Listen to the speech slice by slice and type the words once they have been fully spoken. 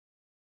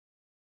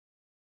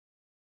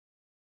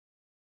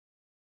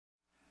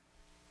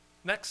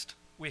Next,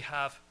 we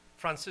have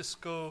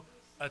Francisco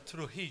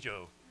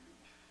Trujillo.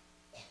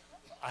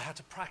 I had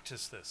to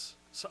practice this.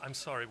 So I'm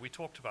sorry, we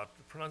talked about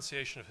the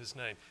pronunciation of his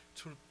name.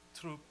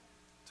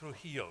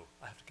 Trujillo.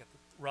 I have to get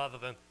rather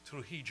than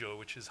Trujillo,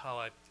 which is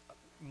how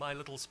my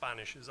little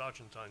Spanish is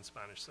Argentine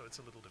Spanish, so it's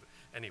a little different.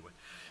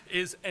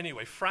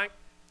 Anyway, Frank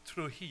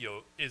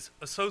Trujillo is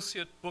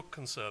Associate Book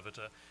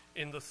Conservator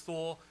in the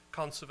Thor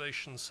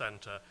Conservation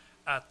Center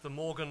at the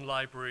Morgan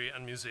Library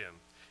and Museum.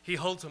 He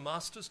holds a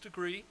master's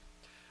degree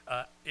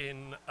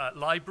in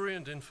Library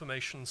and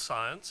Information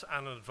Science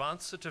and an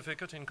advanced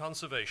certificate in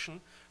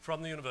conservation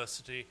from the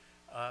University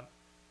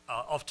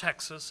of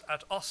Texas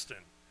at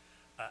Austin.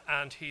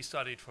 And he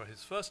studied for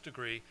his first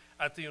degree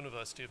at the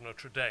University of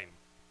Notre Dame.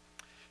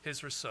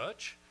 His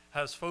research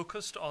has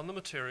focused on the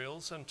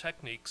materials and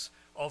techniques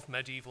of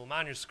medieval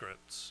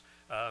manuscripts,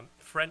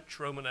 French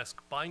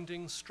Romanesque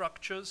binding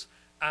structures,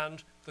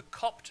 and the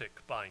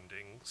Coptic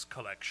bindings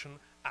collection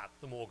at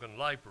the Morgan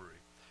Library.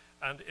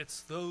 And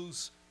it's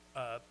those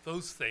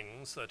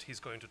things that he's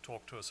going to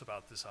talk to us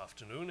about this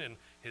afternoon in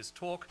his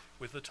talk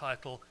with the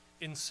title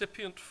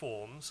Incipient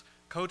Forms,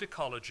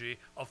 Codicology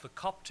of the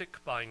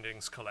Coptic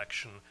Bindings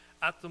Collection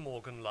at the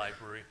Morgan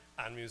Library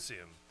and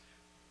Museum.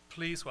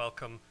 Please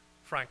welcome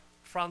Francisco,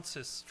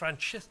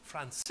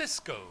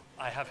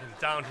 I have him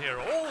down here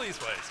all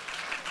these ways,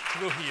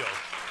 Trujillo.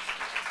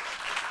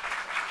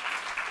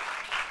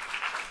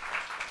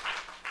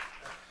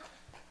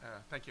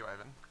 Thank you,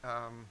 Ivan.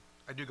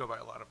 I do go by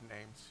a lot of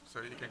names,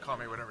 so you can call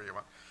me whatever you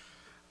want.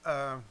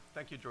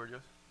 Thank you,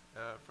 Georgia,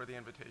 for the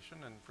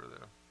invitation and for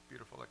the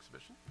beautiful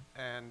exhibition.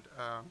 And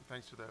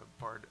thanks to the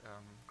Bard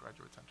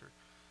Graduate Center.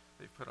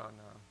 They've put on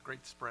a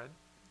great spread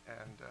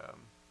and a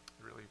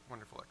really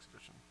wonderful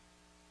exhibition.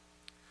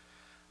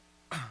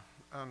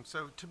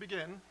 So to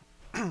begin,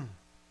 and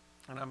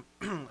I'm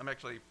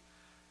actually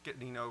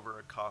getting over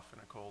a cough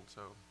and a cold,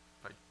 so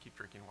if I keep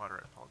drinking water,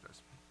 I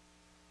apologize.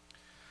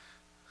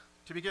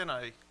 To begin,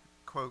 I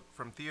quote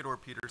from Theodore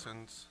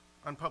Peterson's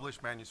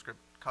unpublished manuscript,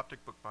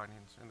 Coptic Book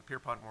Bindings, in the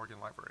Pierpont Morgan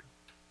Library.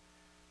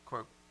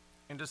 Quote,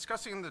 in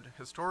discussing the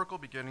historical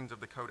beginnings of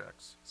the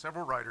Codex,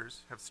 several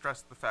writers have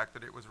stressed the fact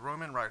that it was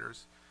Roman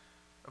writers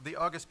of the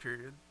August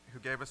period who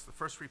gave us the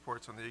first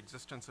reports on the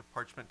existence of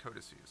parchment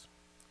codices.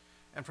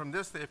 And from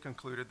this, they have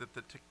concluded that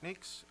the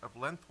techniques of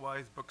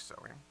lengthwise book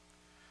sewing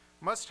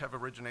must have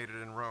originated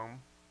in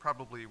Rome,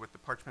 probably with the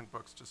parchment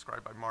books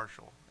described by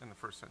Martial in the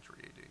 1st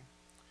century AD.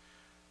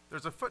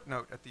 There's a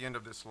footnote at the end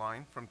of this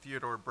line from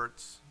Theodor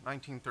Bert's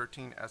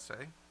 1913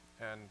 essay,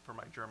 and for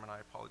my German, I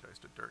apologize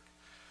to Dirk,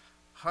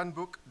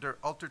 Handbuch der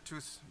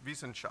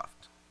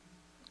Altertumswissenschaft.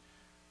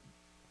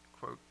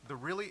 Quote, the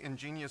really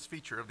ingenious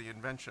feature of the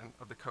invention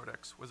of the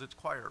Codex was its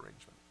quire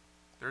arrangement.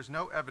 There's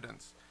no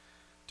evidence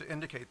to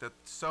indicate that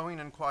sewing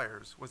in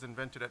quires was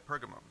invented at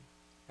Pergamum.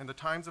 In the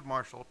times of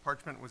Martial,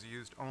 parchment was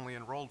used only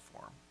in rolled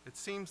form. It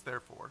seems,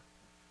 therefore,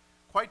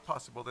 quite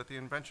possible that the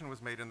invention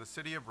was made in the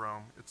city of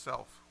Rome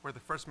itself, where the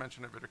first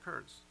mention of it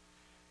occurs.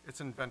 Its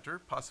inventor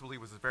possibly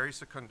was Very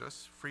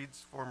Secundus,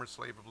 Freed's former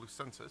slave of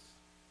Lucensis,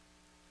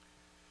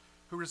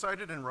 who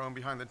resided in Rome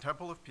behind the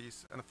Temple of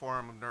Peace and the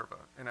Forum of Nerva,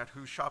 and at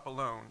whose shop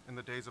alone, in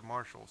the days of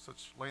Martial,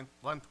 such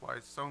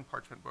lengthwise sewn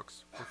parchment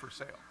books were for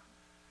sale.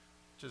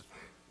 Which is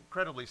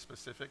incredibly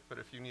specific, but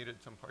if you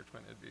needed some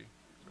parchment, it'd be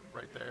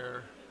right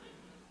there,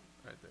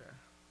 right there.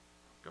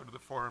 Go to the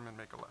Forum and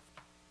make a left.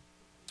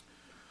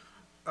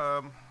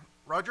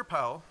 Roger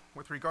Powell,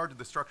 with regard to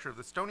the structure of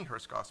the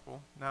Stonyhurst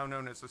Gospel, now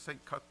known as the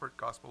St. Cuthbert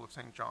Gospel of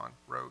St. John,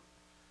 wrote,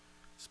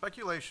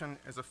 speculation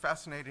is a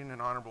fascinating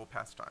and honorable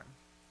pastime.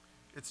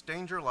 Its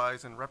danger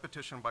lies in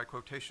repetition by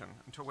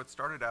quotation until what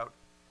started out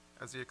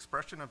as the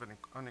expression of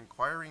an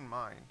inquiring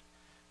mind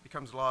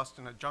becomes lost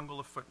in a jungle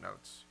of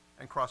footnotes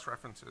and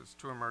cross-references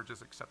to emerge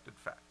as accepted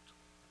fact.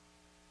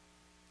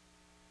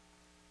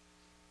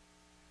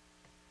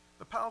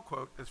 The Powell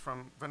quote is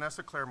from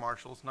Vanessa Claire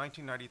Marshall's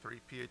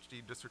 1993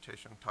 PhD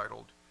dissertation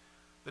titled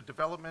The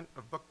Development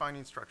of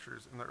Bookbinding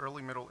Structures in the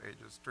Early Middle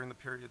Ages during the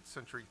period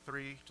century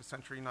 3 to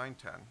century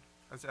 910,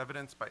 as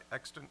evidenced by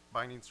extant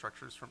binding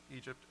structures from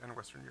Egypt and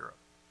Western Europe,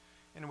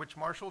 in which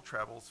Marshall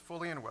travels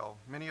fully and well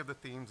many of the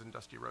themes and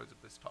dusty roads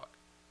of this talk.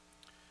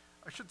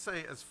 I should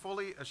say as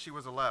fully as she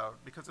was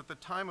allowed, because at the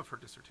time of her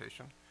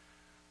dissertation,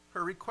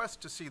 her request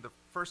to see the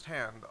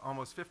firsthand the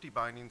almost 50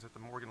 bindings at the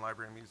Morgan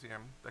Library and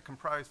Museum that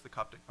comprise the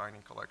Coptic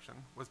binding collection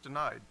was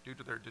denied due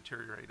to their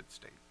deteriorated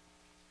state.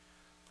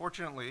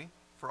 Fortunately,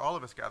 for all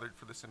of us gathered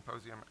for the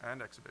symposium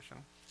and exhibition,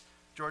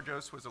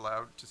 Georgios was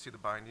allowed to see the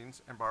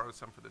bindings and borrow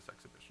some for this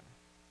exhibition.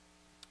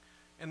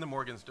 In the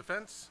Morgan's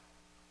defense,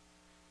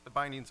 the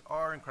bindings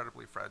are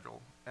incredibly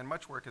fragile, and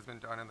much work has been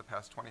done in the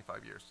past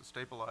 25 years to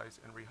stabilize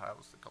and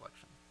rehouse the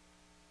collection.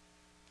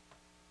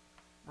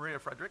 Maria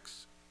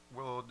Fredericks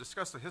will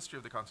discuss the history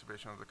of the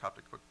conservation of the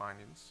Coptic book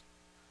bindings.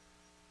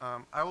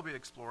 I will be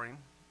exploring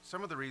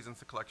some of the reasons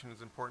the collection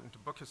is important to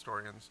book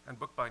historians and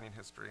bookbinding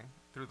history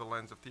through the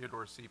lens of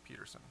Theodore C.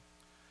 Peterson.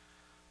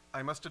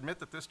 I must admit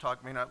that this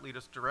talk may not lead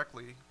us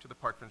directly to the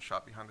parchment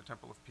shop behind the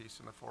Temple of Peace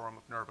in the Forum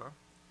of Nerva,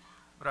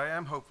 but I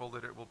am hopeful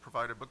that it will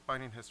provide a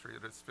bookbinding history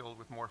that is filled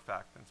with more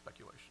fact than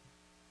speculation.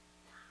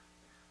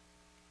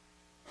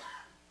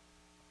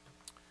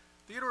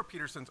 Theodore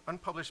Peterson's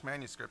unpublished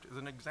manuscript is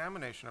an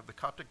examination of the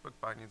Coptic book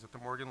bindings at the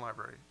Morgan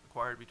Library,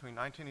 acquired between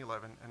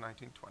 1911 and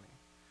 1920.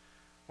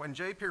 When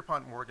J.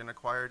 Pierpont Morgan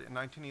acquired in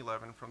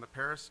 1911 from the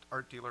Paris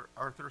art dealer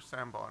Arthur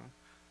Sambon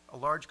a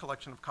large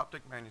collection of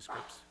Coptic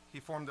manuscripts, he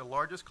formed the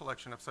largest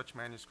collection of such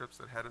manuscripts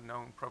that had a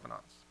known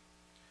provenance.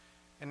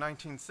 In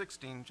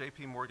 1916,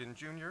 J.P. Morgan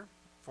Jr.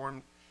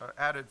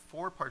 added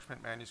 4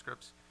 parchment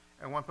manuscripts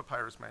and 1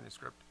 papyrus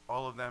manuscript,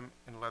 all of them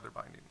in leather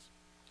bindings.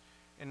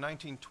 In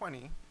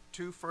 1920,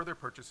 2 further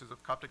purchases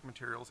of Coptic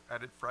materials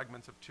added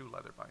fragments of 2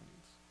 leather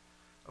bindings.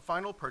 A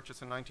final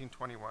purchase in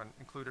 1921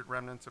 included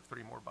remnants of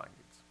 3 more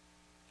bindings.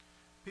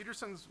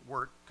 Peterson's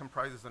work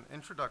comprises an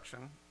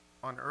introduction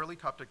on early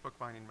Coptic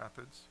bookbinding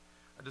methods,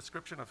 a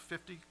description of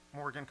 50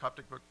 Morgan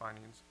Coptic book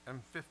bindings,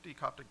 and 50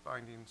 Coptic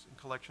bindings in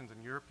collections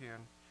in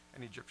European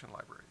and Egyptian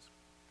libraries.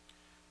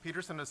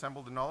 Peterson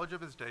assembled the knowledge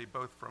of his day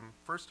both from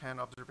first-hand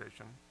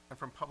observation and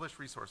from published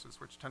resources,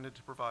 which tended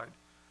to provide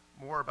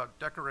more about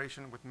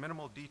decoration with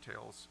minimal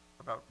details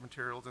about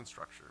materials and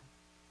structure.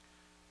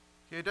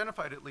 He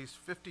identified at least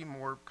 50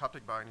 more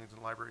Coptic bindings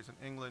in libraries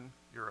in England,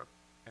 Europe,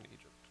 and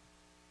Egypt.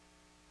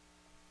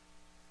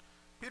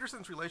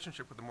 Peterson's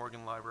relationship with the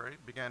Morgan Library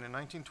began in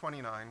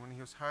 1929 when he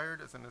was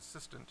hired as an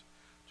assistant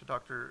to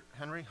Dr.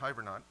 Henry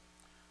Hyvernaut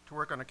to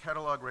work on a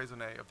catalogue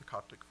raisonné of the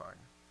Coptic find.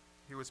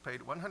 He was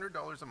paid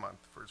 $100 a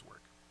month for his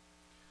work.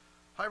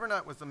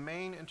 Hyvernaut was the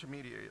main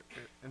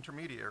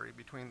intermediary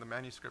between the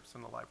manuscripts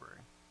and the library.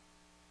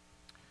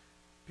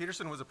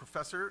 Peterson was a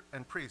professor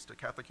and priest at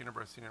Catholic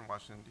University in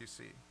Washington,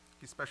 D.C.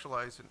 He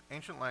specialized in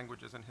ancient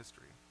languages and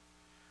history.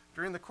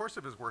 During the course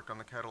of his work on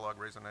the catalogue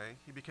raisonné,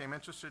 he became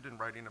interested in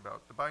writing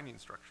about the binding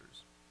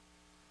structures.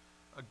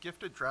 A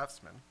gifted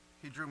draftsman,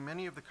 he drew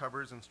many of the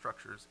covers and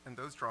structures, and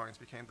those drawings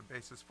became the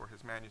basis for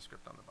his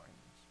manuscript on the bindings.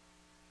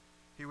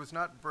 He was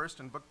not versed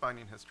in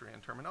bookbinding history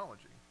and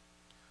terminology.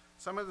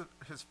 Some of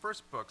his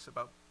first books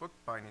about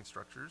bookbinding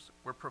structures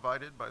were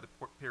provided by the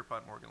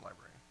Pierpont Morgan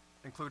Library,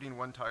 including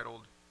one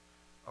titled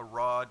A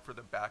Rod for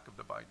the Back of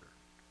the Binder,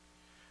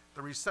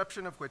 the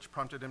reception of which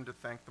prompted him to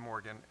thank the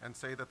Morgan and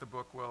say that the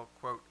book will,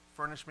 quote,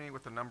 furnish me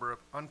with a number of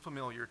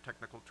unfamiliar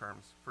technical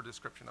terms for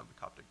description of the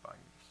Coptic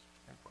bindings,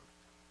 end quote.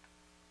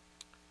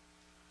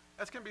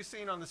 As can be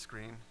seen on the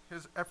screen,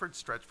 his efforts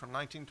stretch from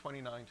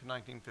 1929 to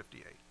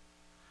 1958,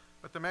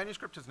 but the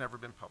manuscript has never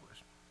been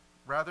published.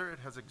 Rather, it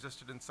has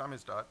existed in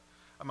samizdat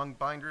among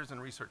binders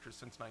and researchers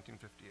since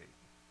 1958.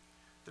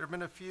 There have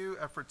been a few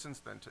efforts since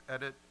then to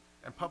edit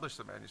and publish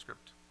the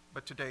manuscript,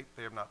 but to date,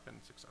 they have not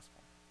been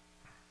successful.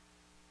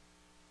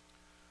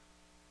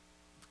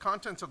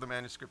 Contents of the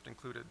manuscript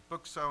included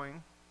book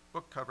sewing,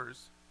 book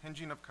covers,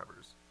 hinging of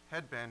covers,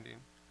 headbanding,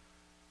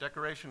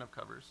 decoration of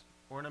covers,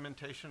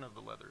 ornamentation of the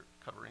leather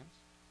coverings,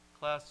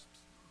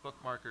 clasps,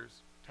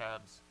 bookmarkers,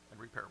 tabs, and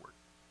repair work.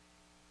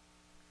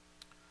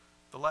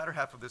 The latter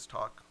half of this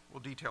talk will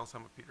detail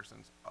some of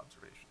Peterson's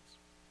observations.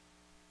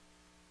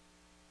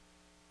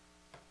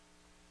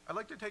 I'd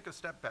like to take a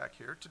step back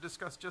here to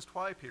discuss just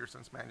why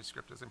Peterson's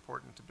manuscript is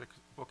important to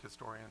book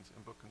historians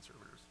and book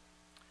conservators.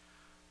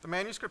 The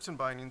manuscripts and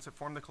bindings that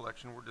form the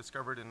collection were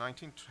discovered in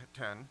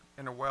 1910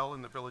 in a well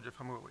in the village of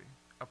Hamouli,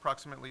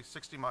 approximately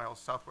 60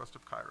 miles southwest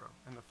of Cairo,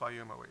 in the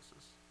Fayoum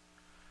oasis.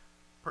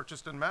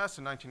 Purchased en masse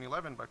in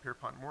 1911 by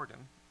Pierpont Morgan,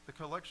 the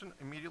collection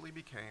immediately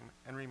became,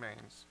 and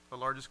remains, the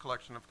largest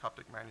collection of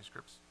Coptic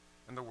manuscripts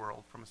in the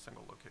world from a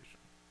single location.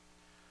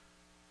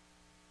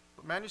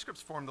 The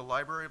manuscripts form the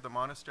library of the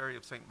monastery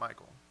of St.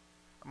 Michael,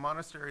 a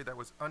monastery that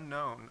was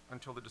unknown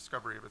until the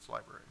discovery of its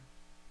library.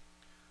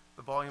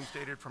 The volumes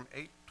dated from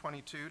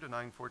 822 to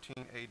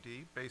 914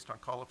 AD, based on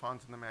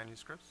colophons in the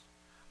manuscripts,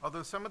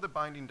 although some of the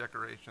binding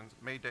decorations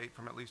may date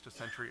from at least a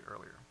century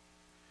earlier.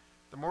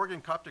 The Morgan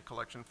Coptic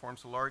collection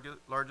forms the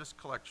largest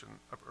collection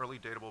of early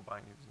datable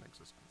bindings in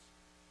existence.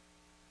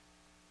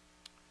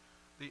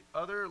 The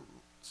other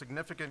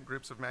significant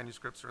groups of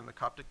manuscripts are in the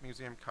Coptic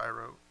Museum,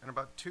 Cairo, and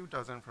about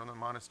 24 from the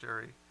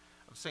monastery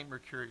of St.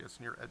 Mercurius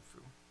near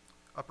Edfu,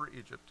 Upper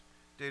Egypt,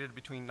 dated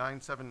between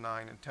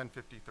 979 and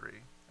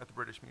 1053 at the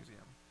British Museum.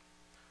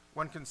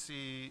 One can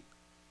see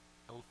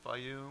El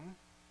Fayoum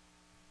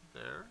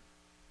there.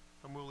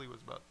 Hamouli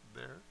was about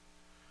there.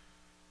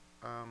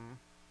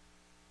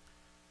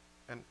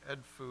 And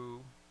Edfu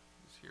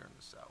is here in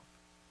the south,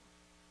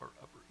 or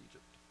Upper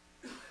Egypt.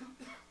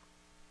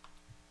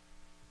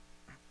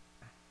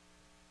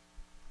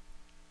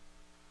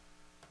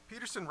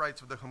 Peterson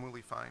writes of the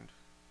Hamouli find,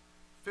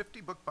 50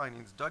 book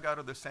bindings dug out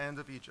of the sands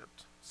of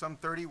Egypt. Some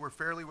 30 were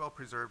fairly well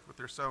preserved with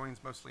their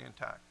sewings mostly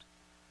intact.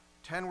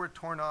 10 were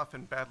torn off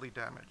and badly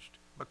damaged,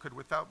 but could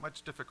without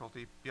much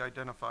difficulty be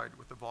identified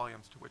with the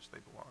volumes to which they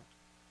belonged.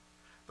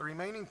 The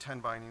remaining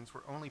 10 bindings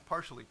were only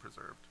partially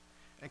preserved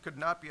and could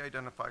not be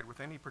identified with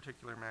any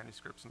particular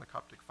manuscripts in the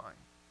Coptic find.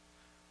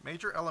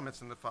 Major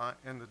elements in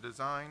the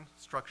design,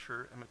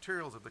 structure, and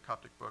materials of the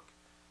Coptic book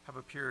have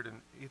appeared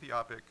in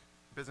Ethiopic,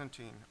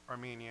 Byzantine,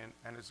 Armenian,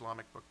 and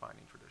Islamic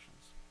bookbinding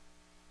traditions.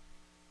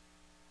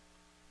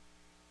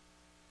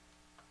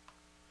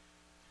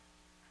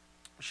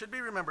 It should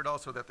be remembered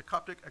also that the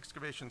Coptic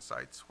excavation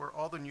sites where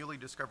all the newly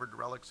discovered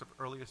relics of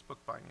earliest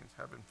book bindings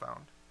have been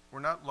found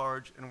were not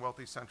large and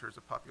wealthy centers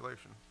of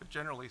population, but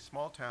generally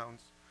small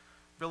towns,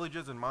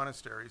 villages and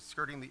monasteries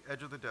skirting the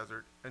edge of the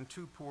desert and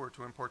too poor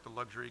to import the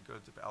luxury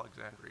goods of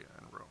Alexandria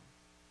and Rome.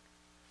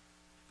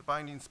 The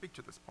bindings speak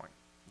to this point.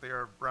 They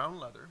are of brown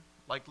leather,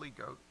 likely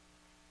goat,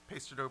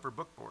 pasted over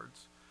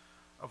bookboards,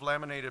 of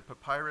laminated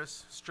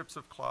papyrus, strips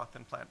of cloth,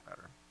 and plant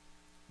matter.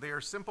 They are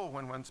simple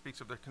when one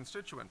speaks of their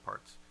constituent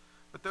parts,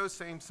 but those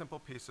same simple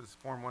pieces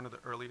form one of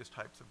the earliest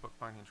types of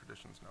bookbinding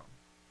traditions known.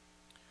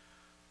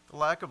 The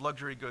lack of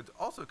luxury goods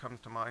also comes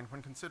to mind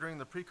when considering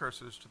the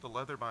precursors to the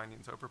leather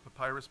bindings over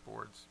papyrus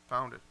boards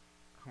found at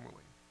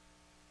Hamuli.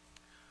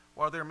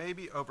 While there may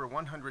be over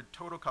 100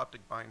 total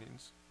Coptic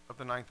bindings of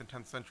the 9th and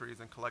 10th centuries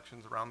in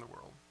collections around the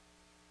world,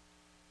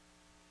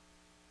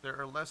 there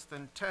are less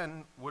than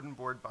 10 wooden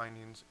board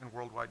bindings in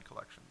worldwide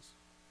collections.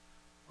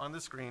 On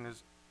the screen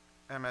is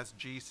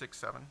MSG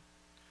 67,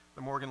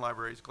 the Morgan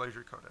Library's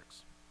Glazier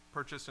Codex.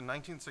 Purchased in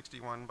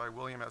 1961 by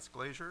William S.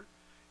 Glazier,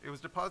 it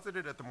was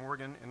deposited at the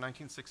Morgan in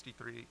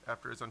 1963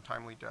 after his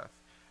untimely death,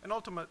 and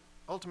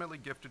ultimately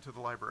gifted to the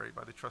library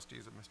by the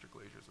trustees of Mr.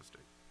 Glazier's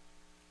estate.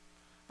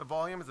 The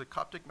volume is a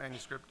Coptic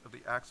manuscript of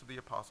the Acts of the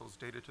Apostles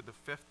dated to the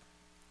 5th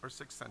or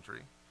 6th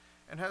century,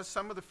 and has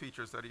some of the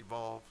features that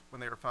evolve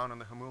when they are found in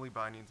the Hamuli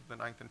bindings of the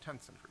 9th and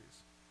 10th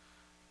centuries.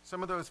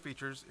 Some of those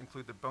features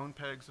include the bone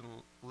pegs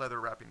and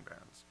leather wrapping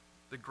bands.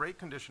 The great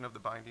condition of the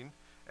binding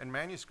and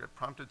manuscript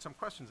prompted some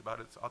questions about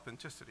its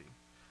authenticity,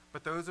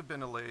 but those have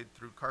been allayed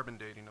through carbon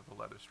dating of the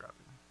leather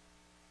strapping.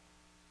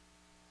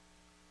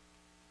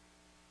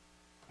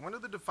 One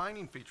of the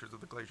defining features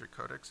of the Glazier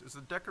Codex is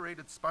the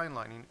decorated spine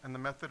lining and the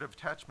method of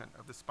attachment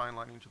of the spine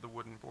lining to the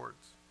wooden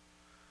boards.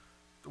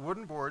 The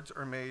wooden boards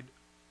are made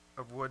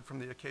of wood from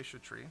the acacia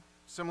tree,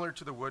 similar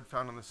to the wood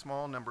found in the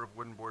small number of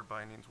wooden board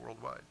bindings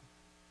worldwide.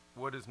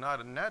 Wood is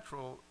not a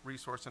natural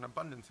resource in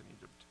abundance in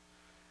Egypt.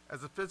 As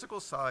the physical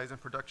size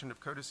and production of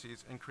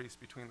codices increased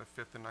between the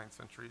 5th and 9th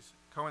centuries,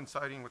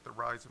 coinciding with the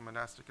rise of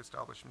monastic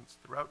establishments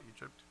throughout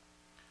Egypt,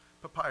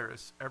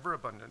 papyrus, ever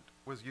abundant,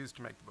 was used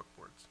to make the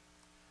bookboards.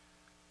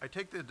 I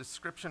take the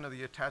description of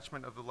the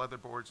attachment of the leather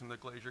boards in the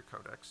Glazier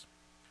Codex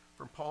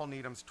from Paul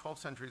Needham's 12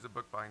 Centuries of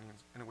Book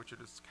Bindings, in which it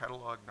is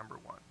catalog number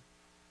 1.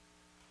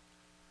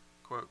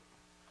 Quote,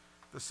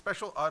 "The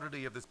special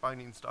oddity of this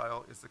binding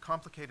style is the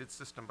complicated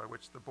system by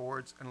which the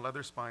boards and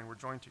leather spine were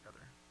joined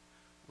together.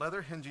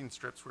 Leather hinging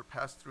strips were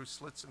passed through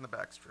slits in the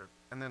back strip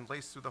and then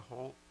laced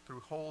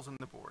through holes in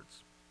the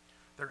boards,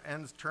 their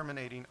ends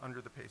terminating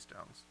under the paste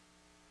downs."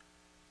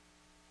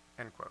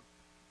 End quote.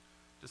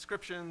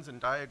 Descriptions and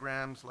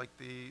diagrams like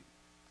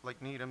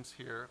Needham's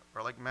here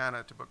are like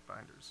manna to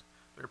bookbinders.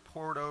 They're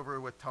poured over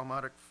with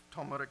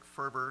Talmudic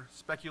fervor,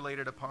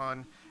 speculated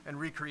upon, and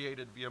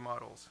recreated via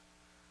models.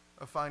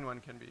 A fine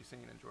one can be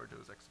seen in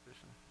Giorgio's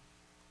exhibition.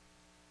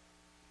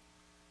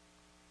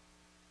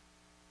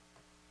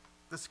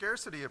 The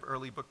scarcity of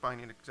early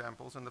bookbinding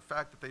examples and the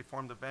fact that they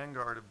form the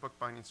vanguard of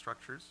bookbinding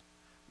structures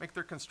make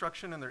their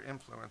construction and their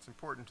influence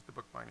important to the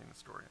bookbinding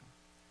historian.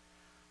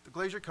 The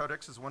Glazier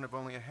Codex is one of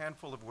only a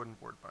handful of wooden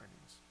board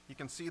bindings. You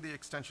can see the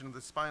extension of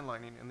the spine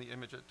lining in the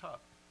image at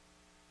top.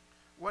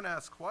 One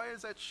asks, why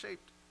is that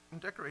shaped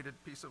and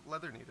decorated piece of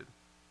leather needed?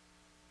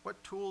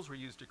 What tools were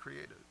used to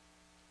create it?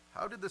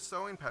 How did the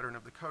sewing pattern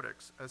of the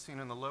codex, as seen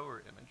in the lower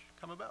image,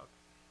 come about?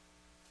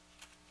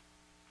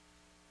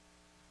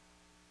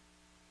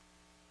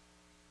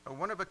 A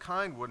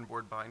one-of-a-kind wooden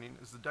board binding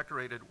is the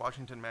decorated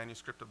Washington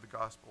manuscript of the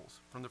Gospels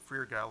from the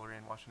Freer Gallery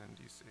in Washington,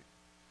 D.C.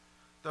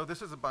 Though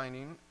this is a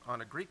binding on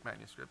a Greek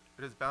manuscript,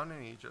 it is bound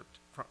in Egypt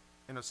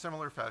in a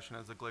similar fashion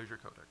as the Glazier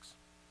Codex.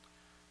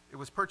 It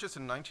was purchased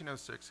in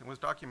 1906 and was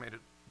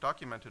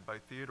documented by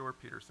Theodore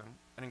Peterson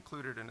and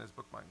included in his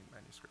bookbinding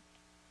manuscript.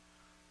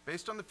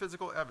 Based on the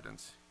physical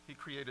evidence, he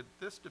created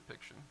this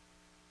depiction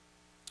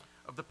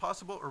of the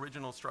possible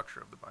original structure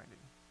of the binding.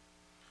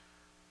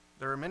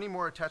 There are many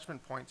more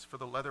attachment points for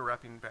the leather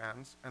wrapping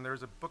bands, and there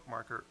is a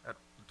bookmarker at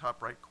the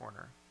top right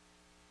corner.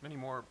 Many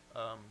more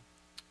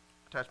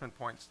attachment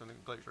points than the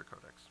Glazier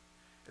Codex.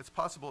 It's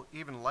possible,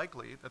 even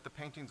likely, that the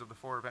paintings of the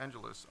four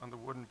evangelists on the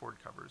wooden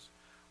board covers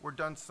were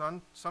done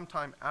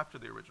sometime after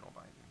the original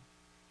binding.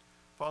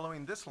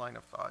 Following this line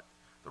of thought,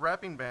 the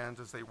wrapping bands,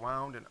 as they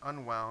wound and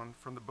unwound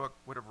from the book,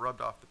 would have rubbed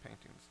off the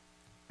paintings.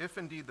 If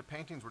indeed the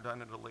paintings were done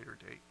at a later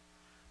date,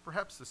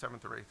 perhaps the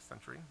 7th or 8th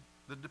century,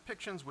 the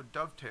depictions would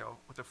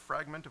dovetail with a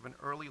fragment of an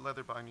early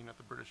leather binding at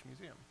the British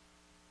Museum.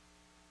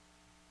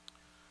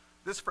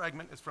 This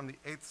fragment is from the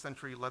 8th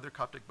century leather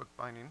Coptic book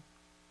binding,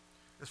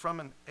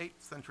 and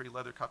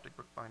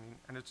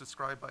is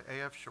described by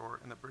A.F. Shore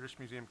in the British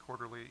Museum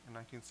Quarterly in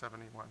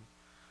 1971,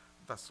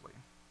 thusly.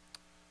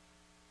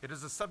 It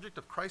is the subject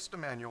of Christ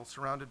Emmanuel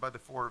surrounded by the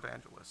four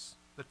evangelists.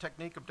 The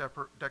technique of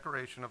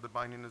decoration of the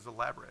binding is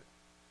elaborate.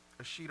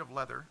 A sheet of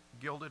leather,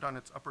 gilded on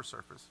its upper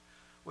surface,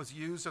 was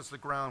used as the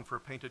ground for a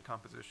painted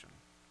composition.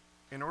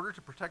 In order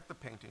to protect the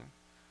painting,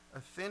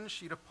 a thin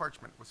sheet of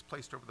parchment was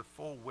placed over the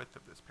full width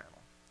of this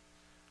panel.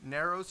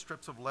 Narrow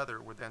strips of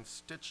leather were then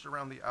stitched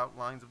around the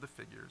outlines of the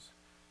figures,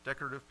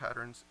 decorative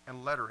patterns,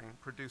 and lettering,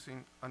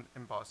 producing an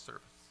embossed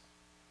surface.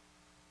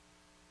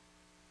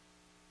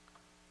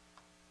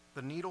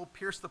 The needle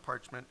pierced the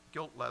parchment,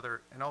 gilt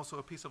leather, and also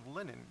a piece of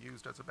linen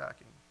used as a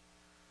backing.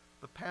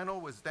 The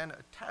panel was then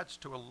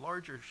attached to a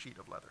larger sheet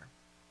of leather.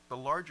 The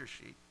larger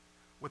sheet,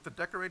 with the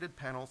decorated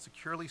panel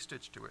securely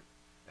stitched to it,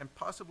 and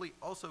possibly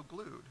also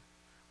glued,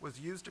 was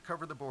used to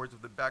cover the boards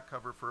of the back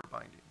cover for a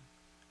binding.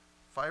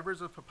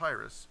 Fibers of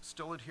papyrus,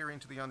 still adhering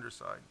to the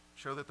underside,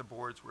 show that the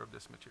boards were of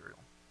this material.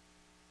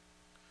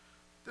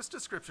 This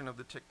description of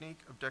the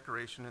technique of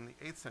decoration in the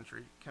 8th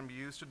century can be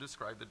used to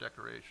describe the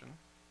decoration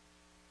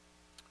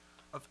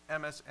of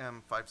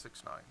MSM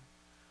 569,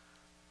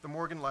 the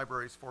Morgan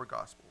Library's Four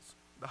Gospels,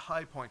 the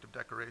high point of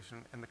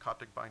decoration in the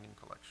Coptic binding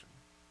collection.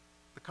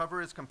 The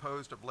cover is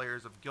composed of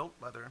layers of gilt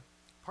leather,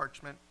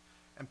 parchment,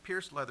 and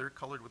pierced leather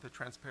colored with a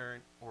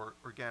transparent or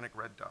organic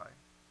red dye.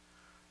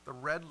 The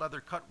red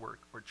leather cutwork,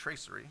 or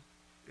tracery,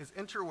 is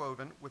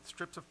interwoven with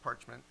strips of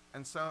parchment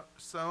and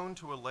sewn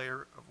to a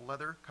layer of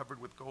leather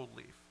covered with gold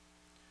leaf,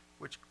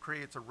 which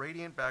creates a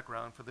radiant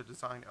background for the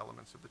design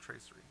elements of the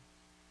tracery.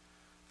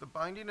 The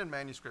binding and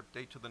manuscript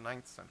date to the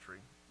 9th century,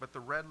 but the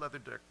red leather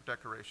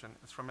decoration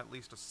is from at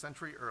least a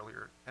century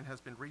earlier and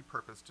has been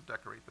repurposed to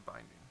decorate the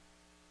binding.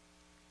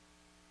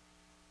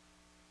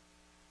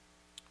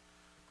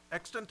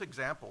 Extant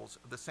examples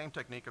of the same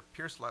technique of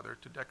pierced leather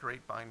to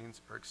decorate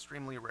bindings are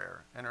extremely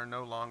rare and are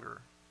no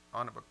longer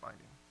on a book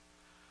binding.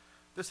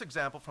 This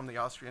example from the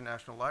Austrian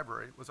National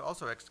Library was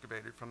also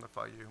excavated from the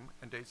Fayum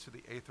and dates to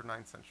the 8th or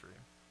 9th century.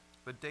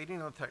 The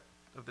dating of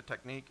the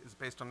technique is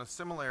based on a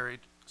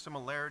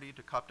similarity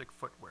to Coptic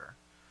footwear,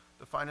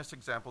 the finest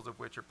examples of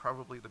which are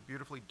probably the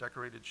beautifully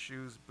decorated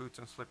shoes, boots,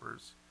 and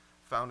slippers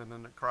found in the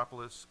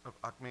necropolis of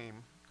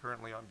Akhmim,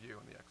 currently on view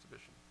in the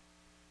exhibition.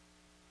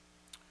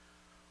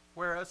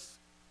 Whereas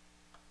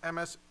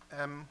MSM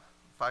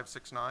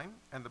 569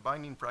 and the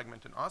binding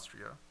fragment in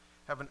Austria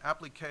have an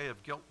applique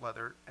of gilt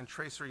leather and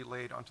tracery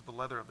laid onto the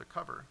leather of the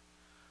cover,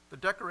 the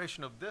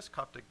decoration of this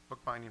Coptic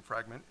bookbinding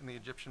fragment in the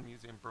Egyptian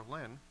Museum,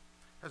 Berlin,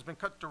 has been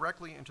cut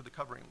directly into the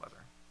covering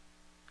leather.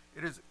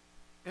 It is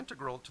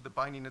integral to the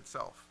binding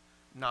itself,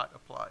 not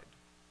applied.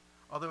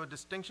 Although a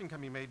distinction can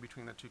be made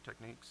between the two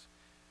techniques,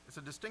 it's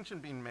a distinction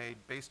being made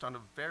based on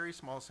a very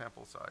small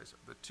sample size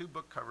of the two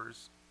book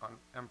covers on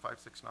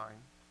M569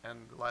 and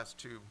the last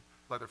two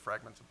leather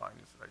fragments of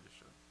bindings that I just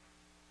showed.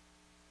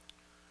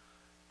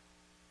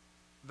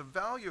 The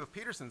value of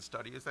Peterson's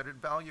study is that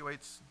it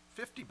evaluates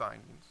 50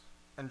 bindings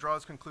and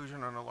draws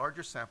conclusion on a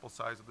larger sample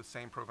size of the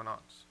same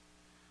provenance,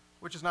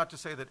 which is not to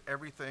say that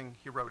everything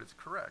he wrote is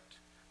correct,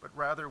 but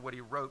rather what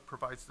he wrote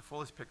provides the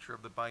fullest picture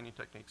of the binding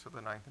techniques of the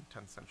 9th and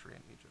 10th century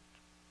in Egypt.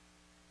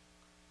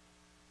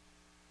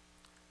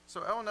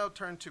 So I will now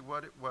turn to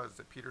what it was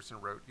that Peterson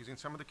wrote using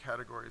some of the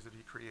categories that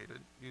he created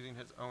using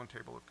his own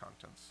table of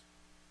contents,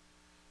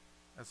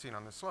 as seen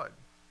on this slide.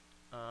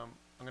 I'm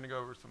going to go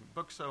over some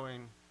book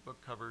sewing,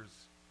 book covers,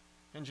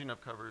 hinging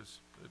of covers,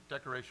 the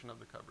decoration of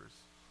the covers,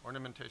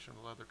 ornamentation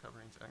of the leather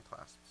coverings, and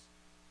clasps.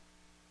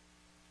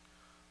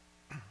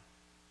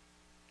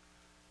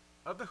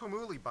 Of the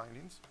Humuli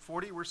bindings,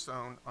 40 were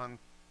sewn on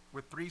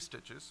with 3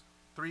 stitches,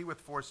 3 with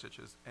 4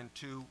 stitches, and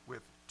 2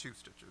 with 2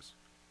 stitches.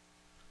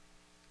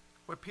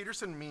 What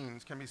Peterson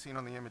means can be seen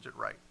on the image at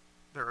right.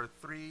 There are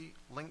 3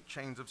 linked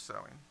chains of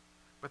sewing,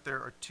 but there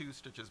are 2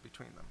 stitches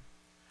between them.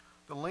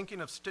 The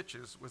linking of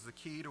stitches was the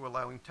key to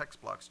allowing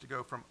text blocks to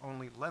go from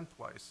only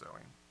lengthwise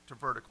sewing to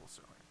vertical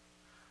sewing.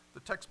 The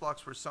text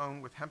blocks were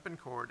sewn with hempen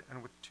cord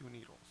and with 2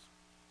 needles.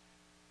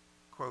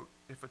 Quote,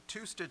 if a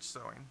 2-stitch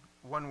sewing,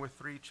 one with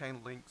 3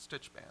 chain link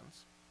stitch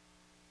bands,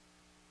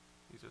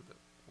 these are the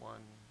 1,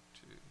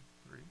 2,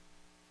 3,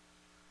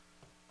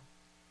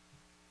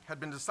 had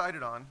been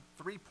decided on,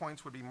 3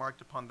 points would be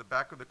marked upon the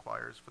back of the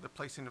quires for the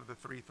placing of the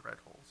 3 thread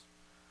holes.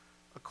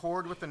 A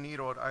cord with a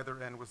needle at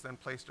either end was then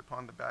placed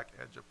upon the back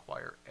edge of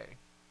quire A.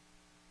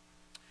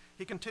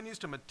 He continues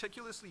to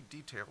meticulously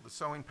detail the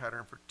sewing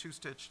pattern for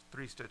 2-stitch,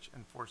 3-stitch,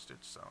 and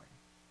 4-stitch sewing.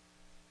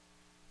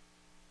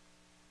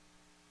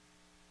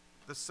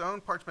 The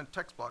sewn parchment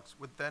text blocks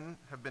would then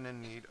have been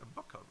in need of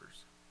book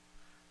covers.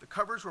 The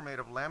covers were made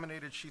of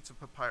laminated sheets of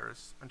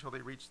papyrus until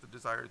they reached the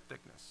desired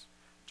thickness,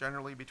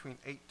 generally between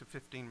 8 to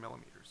 15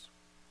 millimeters.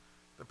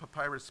 The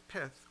papyrus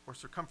pith, or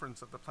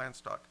circumference of the plant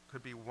stalk,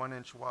 could be 1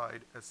 inch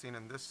wide, as seen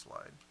in this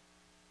slide.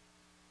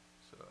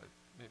 So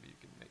maybe you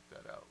can make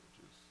that out,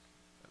 which is,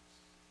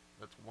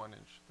 that's 1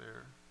 inch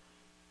there,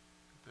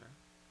 right there.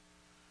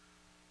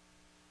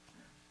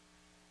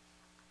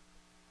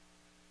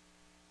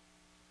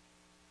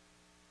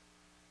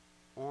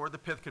 Or the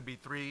pith could be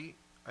 3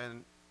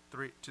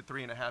 to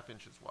 3.5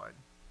 inches wide.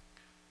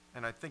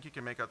 And I think you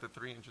can make out the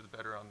 3 inches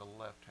better on the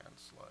left-hand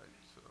slide.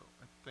 So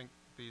I think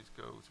these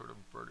go sort of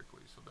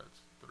vertically, so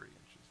that's 3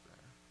 inches there.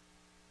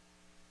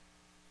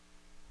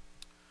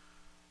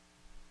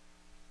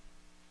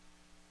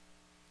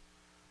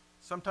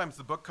 Sometimes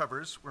the book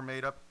covers were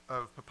made up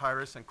of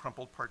papyrus and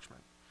crumpled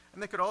parchment,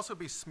 and they could also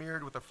be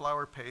smeared with a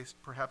flour paste,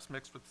 perhaps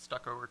mixed with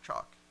stucco or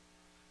chalk,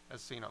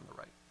 as seen on the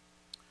right.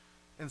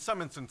 In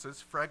some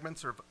instances,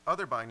 fragments of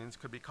other bindings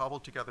could be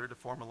cobbled together to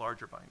form a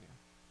larger binding.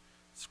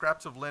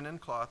 Scraps of linen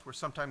cloth were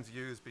sometimes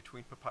used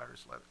between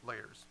papyrus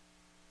layers.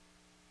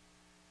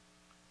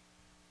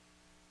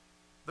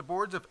 The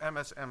boards of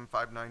MSM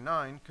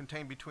 599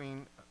 contain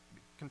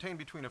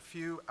between a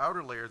few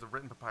outer layers of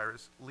written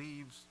papyrus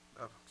leaves,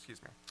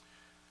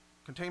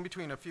 contain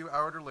between a few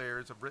outer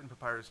layers of written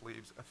papyrus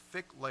leaves a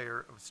thick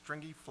layer of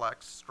stringy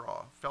flax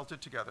straw felted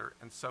together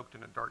and soaked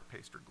in a dark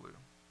paste or glue.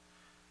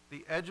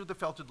 The edge of the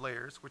felted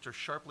layers, which are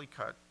sharply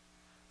cut,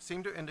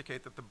 seem to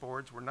indicate that the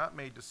boards were not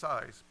made to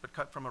size, but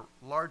cut from a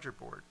larger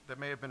board that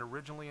may have been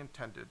originally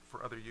intended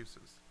for other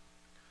uses.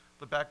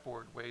 The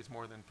backboard weighs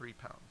more than 3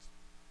 pounds.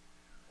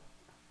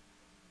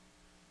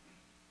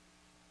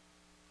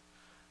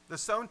 The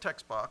sewn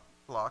text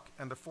block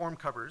and the form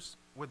covers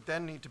would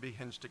then need to be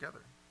hinged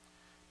together.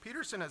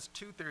 Peterson has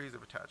 2 theories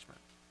of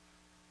attachment.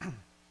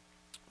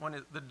 One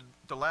is the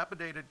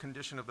dilapidated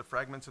condition of the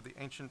fragments of the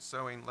ancient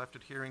sewing left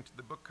adhering to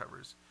the book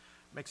covers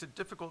makes it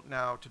difficult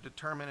now to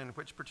determine in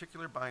which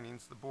particular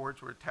bindings the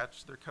boards were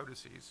attached to their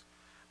codices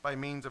by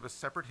means of a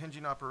separate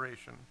hinging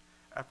operation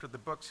after the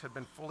books had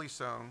been fully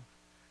sewn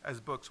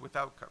as books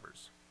without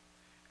covers,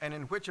 and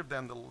in which of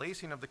them the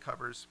lacing of the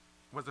covers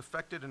was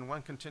effected in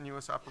one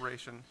continuous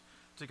operation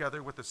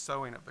together with the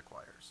sewing of the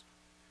quires.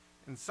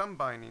 In some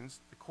bindings,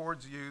 the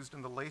cords used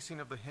in the lacing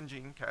of the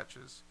hinging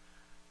catches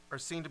are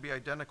seen to be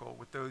identical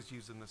with those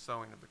used in the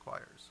sewing of the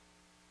quires.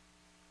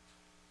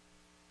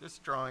 This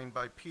drawing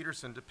by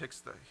Peterson depicts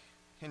the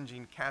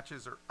hinging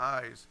catches or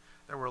eyes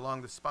that were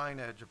along the spine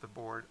edge of the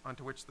board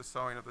onto which the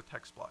sewing of the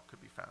text block could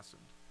be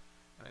fastened.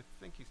 And I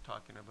think he's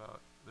talking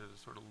about there's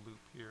a sort of loop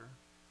here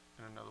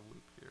and another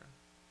loop here.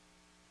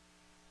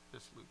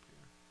 This loop here.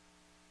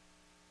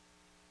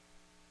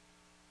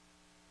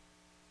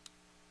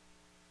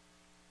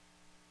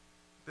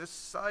 This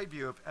side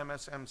view of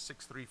MSM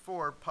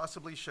 634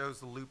 possibly shows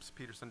the loops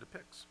Peterson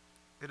depicts.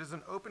 It is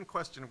an open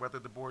question whether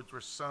the boards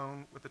were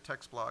sewn with the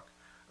text block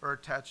or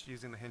attached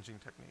using the hinging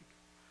technique.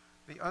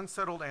 The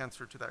unsettled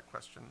answer to that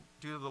question,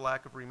 due to the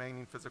lack of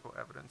remaining physical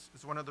evidence,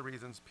 is one of the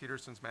reasons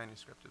Peterson's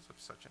manuscript is of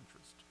such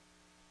interest.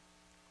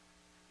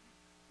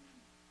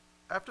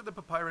 After the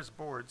papyrus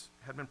boards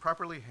had been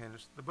properly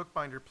hinged, the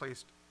bookbinder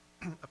placed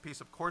a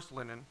piece of coarse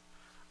linen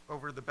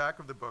over the back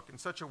of the book in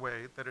such a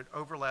way that it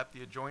overlapped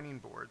the adjoining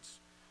boards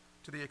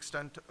to the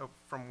extent of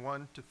from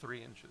 1 to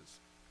 3 inches.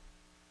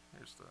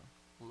 Here's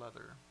the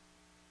leather.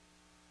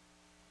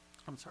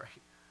 I'm sorry,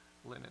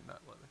 linen,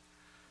 not leather.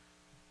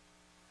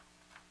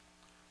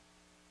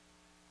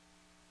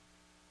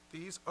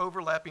 These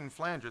overlapping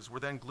flanges were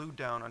then glued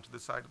down onto the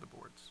side of the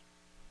boards.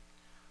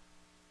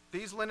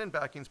 These linen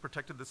backings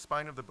protected the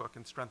spine of the book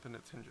and strengthened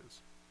its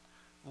hinges.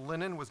 The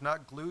linen was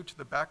not glued to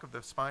the back of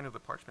the spine of the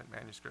parchment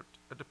manuscript,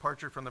 a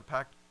departure from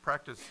the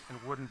practice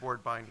in wooden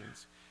board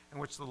bindings, in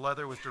which the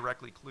leather was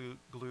directly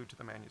glued to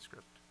the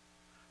manuscript.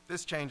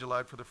 This change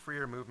allowed for the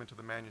freer movement of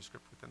the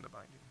manuscript within the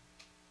binding.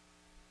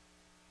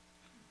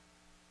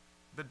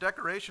 The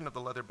decoration of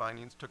the leather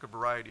bindings took a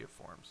variety of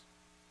forms.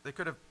 They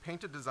could have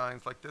painted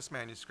designs like this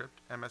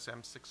manuscript,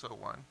 MSM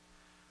 601,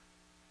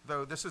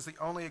 though this is the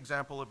only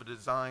example of a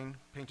design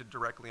painted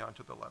directly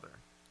onto the leather.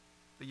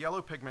 The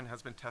yellow pigment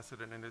has been tested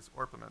and it is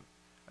orpiment,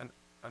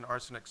 an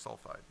arsenic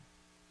sulfide.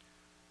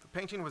 The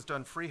painting was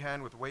done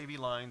freehand with wavy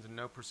lines and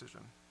no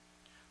precision.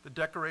 The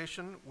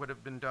decoration would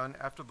have been done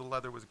after the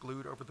leather was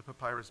glued over the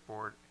papyrus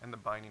board and the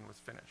binding was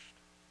finished.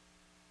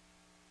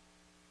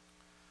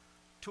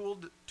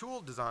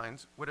 Tool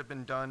designs would have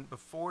been done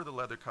before the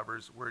leather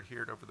covers were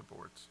adhered over the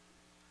boards.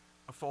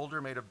 A folder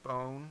made of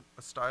bone,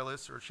 a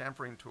stylus, or a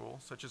chamfering tool,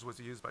 such as was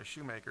used by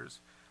shoemakers,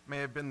 may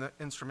have been the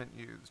instrument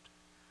used.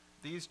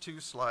 These 2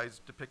 slides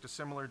depict a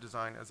similar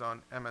design as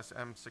on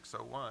MSM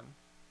 601,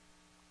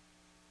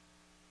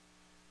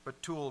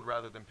 but tooled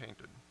rather than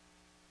painted.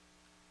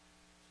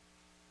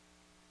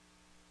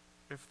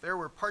 If there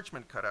were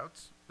parchment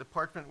cutouts, the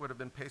parchment would have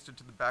been pasted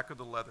to the back of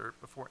the leather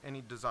before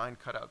any design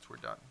cutouts were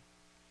done.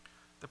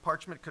 The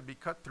parchment could be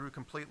cut through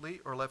completely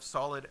or left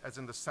solid as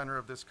in the center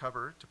of this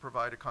cover to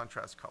provide a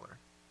contrast color.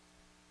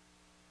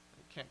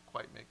 I can't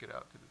quite make it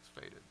out because it's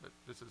faded, but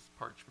this is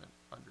parchment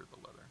under the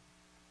leather.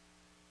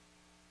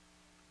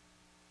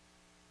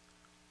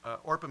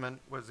 Orpiment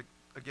was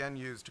again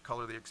used to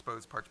color the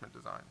exposed parchment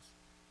designs.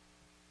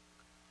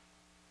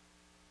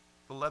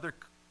 The leather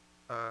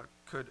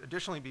could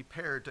additionally be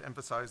paired to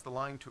emphasize the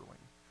line tooling.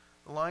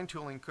 The line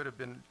tooling could have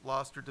been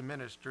lost or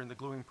diminished during the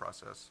gluing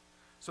process,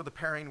 so the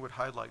pairing would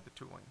highlight the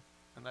tooling.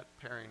 And that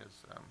pairing is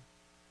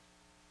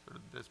sort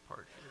of this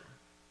part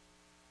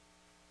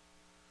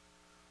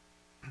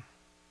here.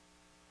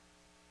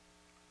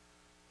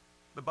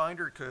 The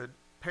binder could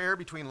pair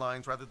between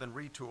lines rather than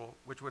retool,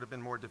 which would have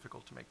been more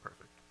difficult to make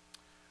perfect.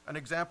 An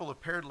example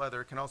of paired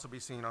leather can also be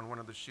seen on one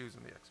of the shoes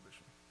in the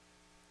exhibition.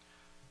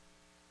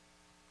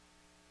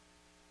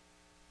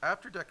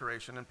 After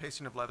decoration and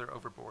pasting of leather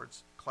over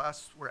boards,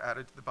 clasps were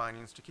added to the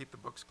bindings to keep the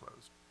books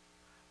closed.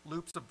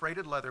 Loops of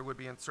braided leather would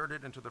be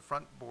inserted into the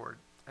front board,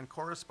 and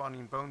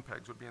corresponding bone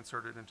pegs would be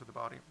inserted into the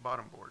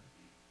bottom board.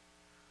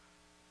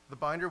 The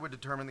binder would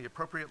determine the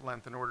appropriate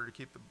length in order to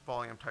keep the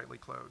volume tightly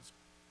closed.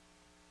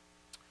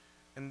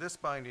 In this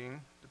binding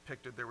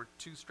depicted, there were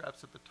 2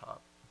 straps at the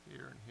top,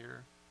 here and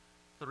here,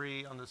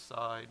 3 on the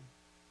side,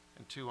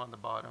 and 2 on the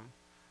bottom.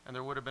 And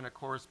there would have been a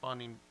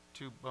corresponding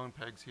 2 bone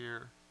pegs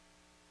here,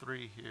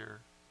 3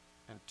 here,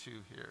 and 2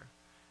 here.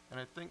 And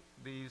I think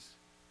these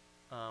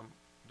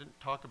didn't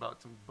talk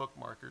about some book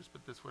markers,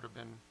 but this would have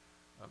been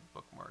a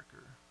book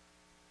marker.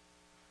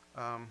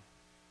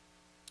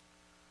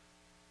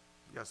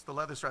 Yes, the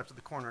leather straps at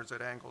the corners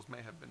at angles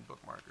may have been book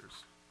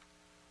markers,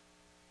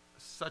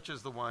 such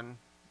as the one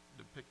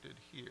depicted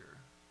here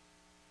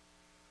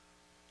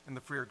in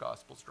the Freer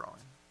Gospels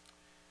drawing.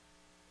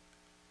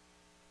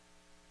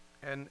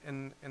 And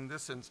in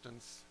this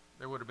instance,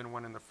 there would have been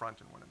one in the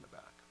front and one in the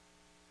back.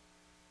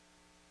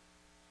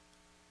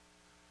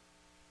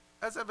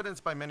 As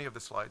evidenced by many of the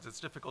slides,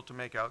 it's difficult to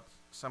make out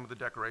some of the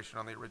decoration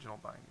on the original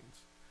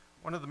bindings.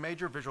 One of the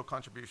major visual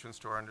contributions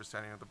to our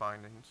understanding of the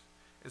bindings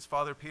is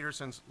Father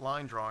Peterson's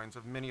line drawings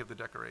of many of the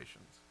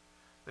decorations.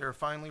 They are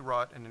finely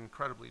wrought and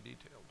incredibly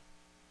detailed.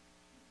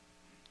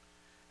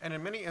 And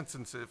in many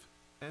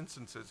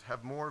instances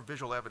have more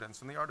visual evidence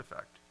than the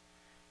artifact.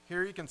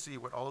 Here you can see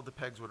what all of the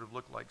pegs would have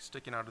looked like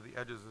sticking out of the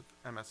edges of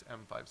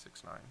MSM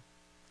 569.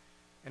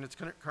 In its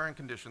current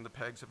condition, the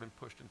pegs have been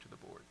pushed into the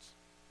boards.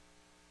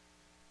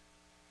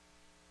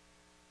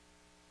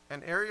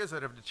 And areas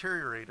that have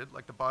deteriorated,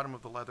 like the bottom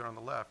of the leather on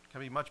the left,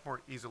 can be much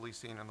more easily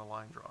seen in the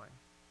line drawing.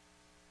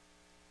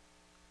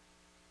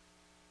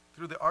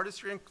 Through the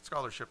artistry and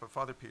scholarship of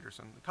Father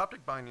Peterson, the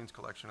Coptic bindings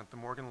collection at the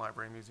Morgan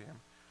Library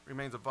Museum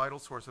remains a vital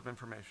source of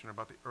information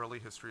about the early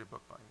history of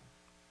bookbinding.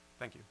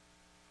 Thank you.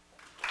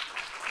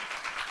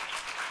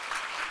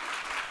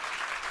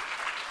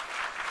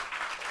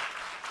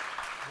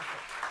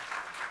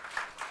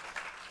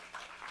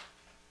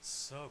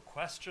 So,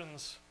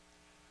 questions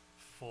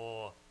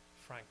for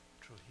Frank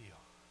Trujillo?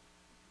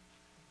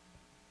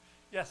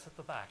 Yes, at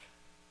the back.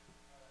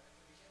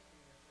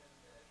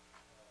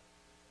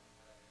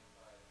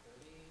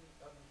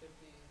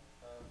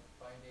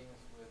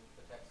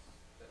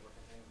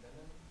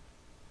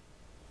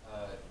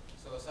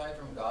 So aside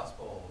from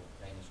gospel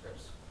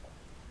manuscripts,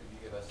 could you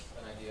give us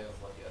an idea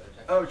of what the other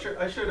texts? Oh, sure.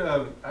 I should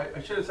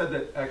have said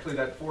that actually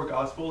that 4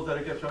 gospels that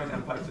I kept showing,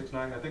 M569,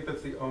 I think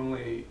that's the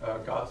only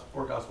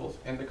 4 gospels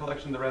in the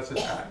collection. The rest is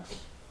Acts.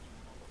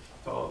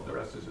 So the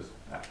rest is just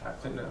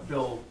Acts. And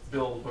Bill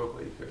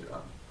Boakley could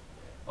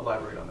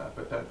elaborate on that.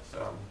 But that's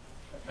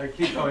I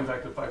keep going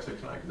back to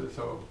 569 because it's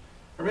so.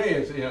 For me,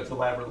 it's it's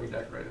elaborately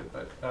decorated,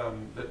 but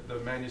the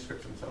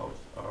manuscripts themselves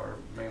are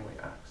mainly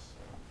Acts.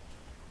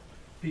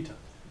 Peter.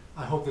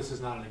 I hope this is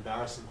not an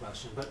embarrassing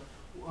question, but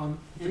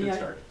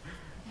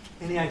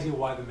any idea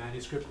why the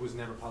manuscript was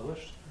never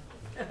published?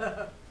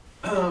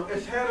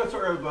 It's had a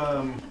sort of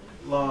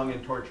long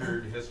and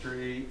tortured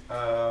history.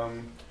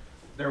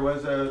 There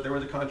was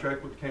a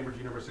contract with Cambridge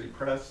University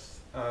Press.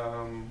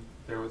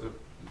 There was a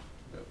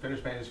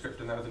finished manuscript,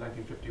 and that was in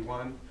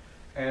 1951.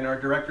 And our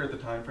director at the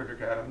time,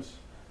 Frederick Adams,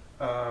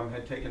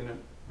 had taken it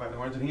by the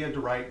horns, and he had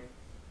to write.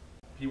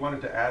 He wanted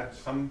to add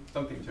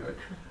something to it.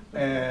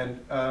 And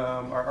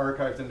our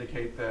archives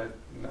indicate that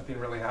nothing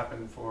really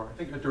happened for, I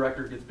think a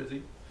director gets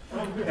busy.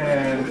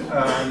 And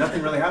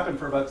nothing really happened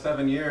for about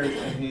 7 years.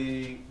 And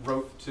he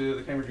wrote to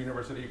the Cambridge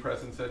University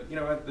Press and said, you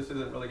know what, this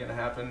isn't really going to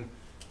happen.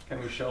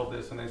 Can we shelve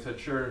this? And they said,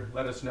 sure,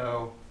 let us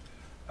know.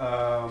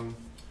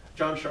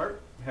 John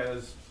Sharp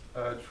has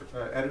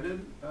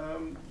edited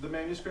the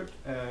manuscript,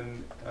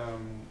 and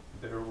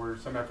there were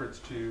some efforts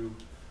to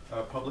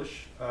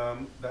publish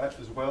that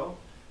as well.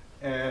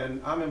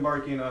 And I'm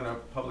embarking on a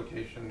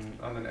publication,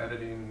 on an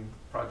editing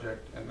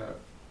project and a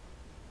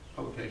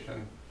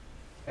publication,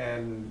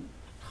 and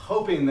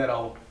hoping that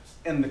I'll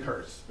end the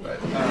curse.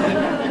 But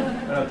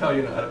and I'll tell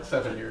you in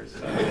 7 years.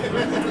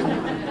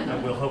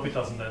 And we'll hope it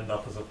doesn't end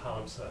up as a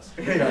palimpsest.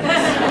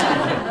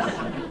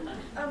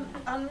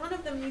 On one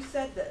of them you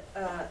said that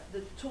the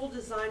tool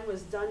design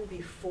was done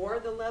before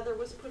the leather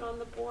was put on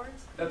the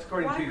boards. That's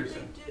according to Why did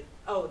Peterson. they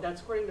oh,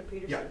 that's according to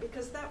Peterson? Yeah.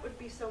 Because that would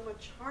be so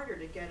much harder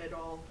to get it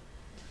all.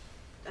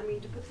 I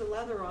mean, to put the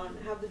leather on,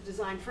 have the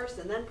design first,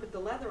 and then put the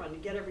leather on to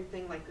get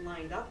everything like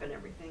lined up and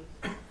everything.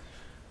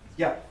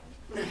 Yeah.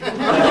 Yeah,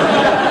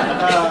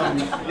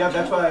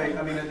 that's why,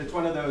 I mean, it's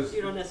one of those.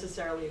 You don't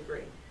necessarily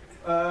agree.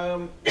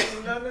 Not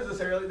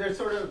necessarily. There's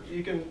sort of,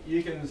 you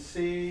can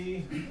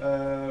see,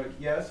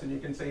 yes, and you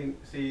can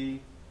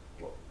see,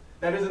 well,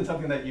 that isn't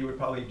something that you would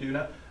probably do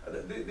now.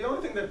 The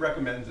only thing that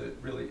recommends it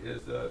really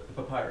is the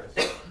papyrus.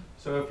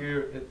 So if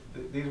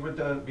these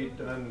would be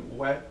done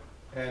wet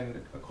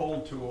and a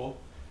cold tool.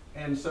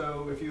 And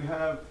so if you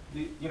have,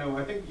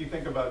 I think you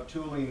think about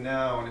tooling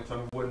now and it's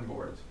on wooden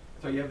boards.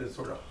 So you have this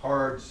sort of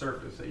hard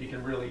surface that you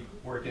can really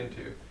work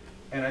into.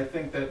 And I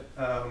think that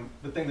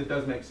the thing that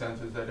does make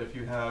sense is that if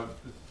you have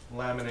this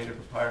laminated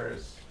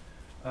papyrus,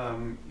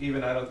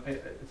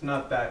 it's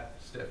not that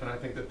stiff. And I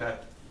think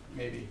that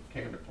maybe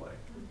came into play.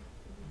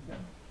 Yeah.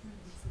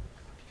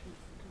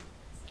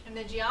 And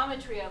the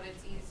geometry of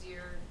it's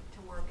easier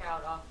to work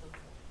out off the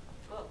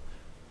book.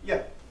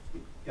 Yeah,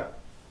 yeah.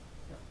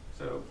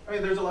 So, I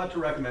mean, there's a lot to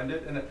recommend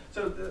it, and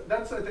so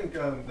that's, I think,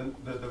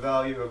 the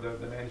value of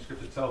the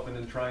manuscript itself, and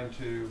in trying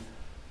to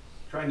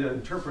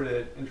interpret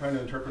it and trying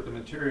to interpret the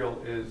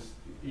material is,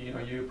 you know,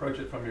 you approach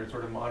it from your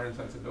sort of modern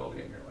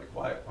sensibility, and you're like,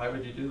 why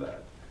would you do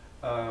that?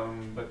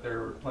 But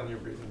there are plenty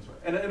of reasons why.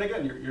 And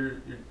again, you're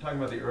talking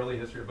about the early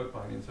history of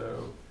bookbinding,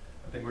 so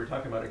I think we were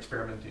talking about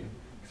experimentation,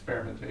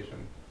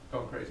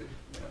 going crazy.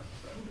 You know,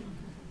 so.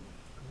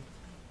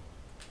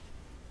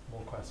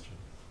 More questions?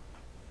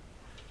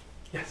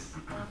 Yes.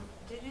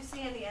 Did you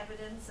see any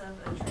evidence of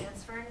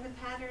transferring the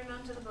pattern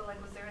onto the book? Like,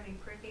 was there any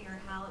pricking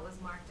or how it was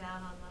marked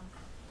out on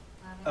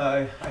the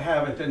pattern? I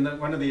haven't, and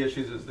one of the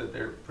issues is that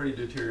they're pretty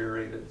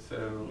deteriorated.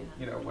 So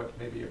you know, what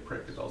maybe a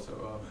prick is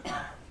also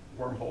a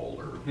wormhole,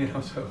 or you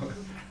know, so.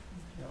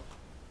 Yeah.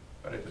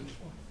 But I didn't.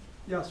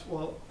 Yes,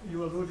 well,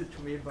 you alluded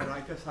to me, but I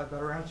guess I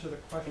better answer the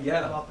question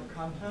Yeah. about the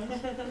content.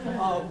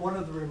 One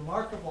of the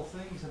remarkable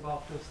things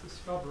about this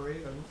discovery,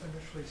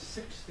 initially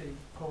 60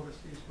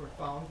 codices were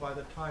found. By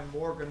the time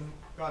Morgan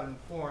got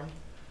informed,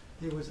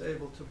 he was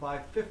able to buy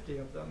 50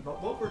 of them.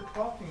 But what we're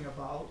talking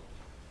about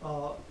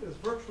is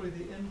virtually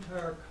the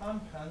entire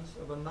contents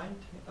of a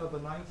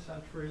 9th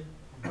century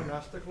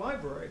monastic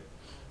library.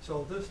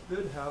 So this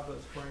did have,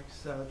 as Frank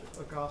said,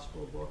 a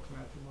gospel book,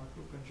 Matthew, Mark,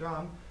 Luke, and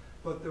John.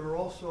 But there were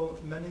also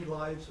many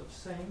lives of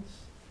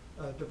saints,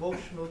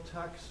 devotional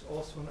texts,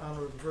 also in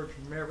honor of the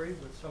Virgin Mary,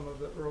 with some of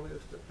the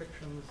earliest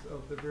depictions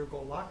of the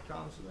Virgo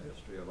lockdowns in the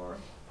history of art.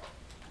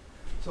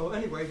 So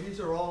anyway, these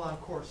are all on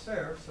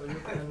Corsair, so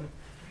you can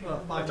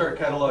find It's our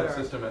catalog there.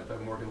 system at the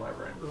Morgan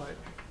Library. Right.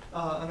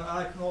 And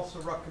I can also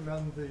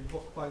recommend the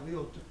book by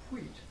Leo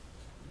Dupuit,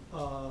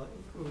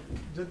 who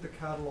did the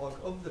catalog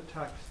of the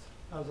text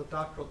as a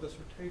doctoral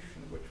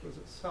dissertation, which was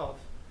itself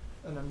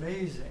an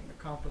amazing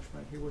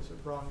accomplishment. He was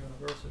at Brown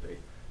University,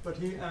 but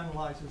he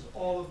analyzes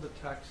all of the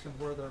texts and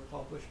where they're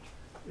published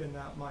in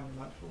that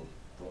monumental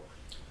book.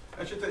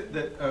 I should say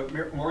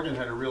that Morgan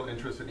had a real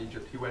interest in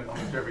Egypt. He went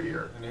almost every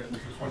year, and this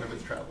was one of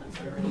his travels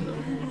there.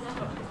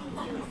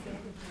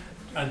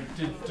 And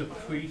did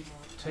Dupuit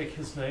take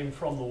his name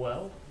from the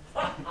well?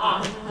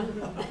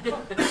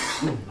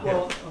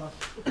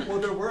 Well,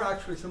 there were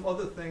actually some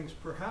other things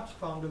perhaps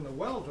found in the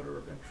well that are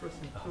of interest,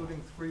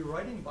 including 3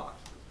 writing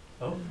boxes.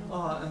 Oh.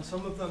 And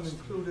some of them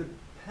included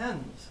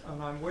pens,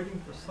 and I'm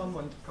waiting for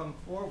someone to come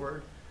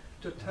forward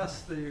to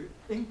test the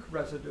ink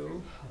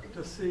residue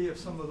to see if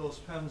some of those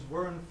pens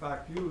were in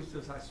fact used,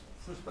 as I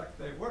suspect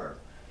they were,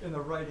 in the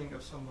writing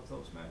of some of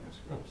those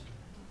manuscripts.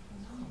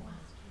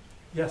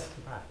 Yes,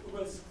 to that.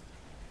 Was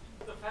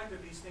the fact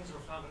that these things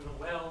were found in the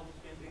well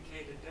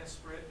indicate a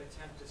desperate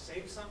attempt to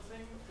save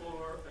something,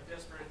 or a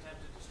desperate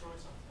attempt to destroy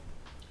something?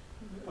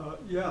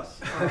 Yes.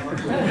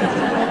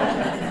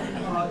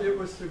 It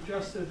was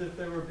suggested that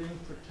they were being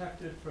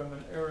protected from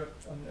an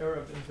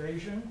Arab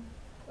invasion,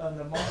 and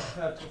the monks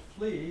had to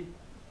flee,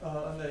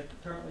 and they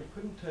apparently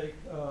couldn't take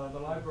the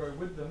library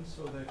with them,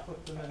 so they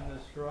put them in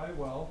this dry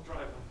well,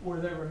 where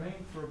they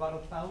remained for about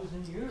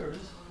 1,000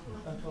 years,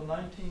 until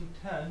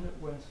 1910,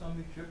 when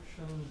some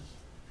Egyptians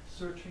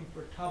searching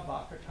for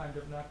tabak, a kind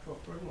of natural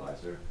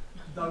fertilizer,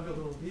 dug a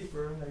little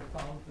deeper, and they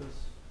found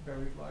this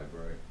buried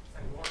library.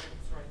 And Morgan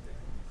was right there.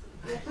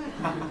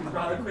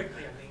 Rather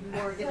quickly, I mean.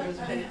 Morgan was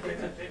very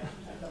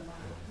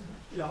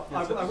Yeah,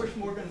 I wish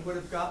Morgan would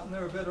have gotten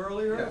there a bit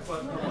earlier, Yeah.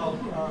 but about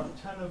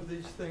 10 of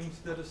these things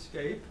did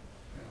escape.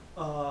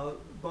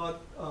 But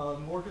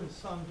Morgan's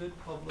son did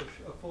publish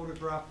a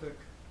photographic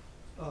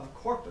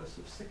corpus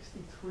of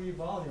 63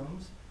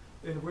 volumes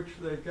in which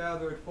they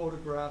gathered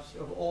photographs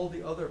of all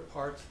the other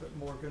parts that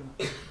Morgan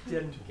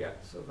didn't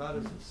get. So that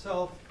is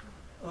itself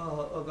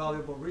a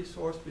valuable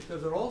resource,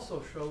 because it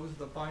also shows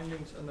the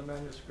bindings and the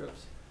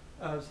manuscripts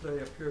as they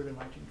appeared in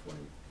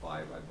 1925,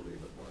 I believe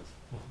it was.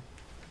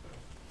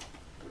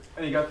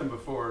 And he got them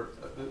before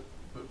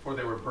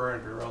they were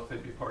burned, or else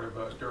they'd be part of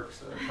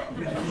Dirk's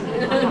copy.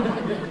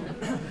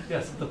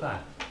 Yes, at the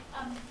back.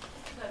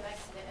 Just to go back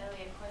to the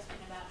earlier question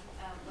about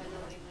whether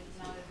we would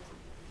know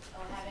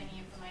or have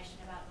any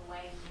information about the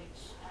way in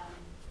which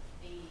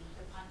the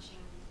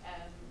punching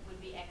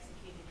would be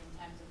executed in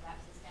terms of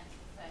perhaps the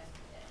stencil first.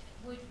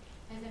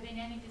 Has there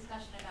been any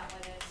discussion about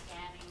whether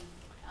scanning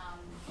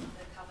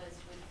the covers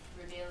would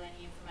reveal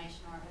any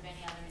information, or have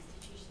any other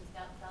institutions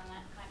done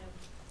that kind of?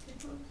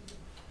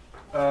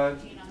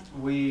 Do you know?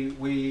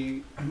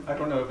 I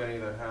don't know of any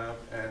that have,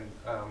 and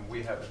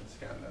we haven't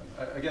scanned them.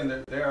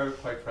 Again, they are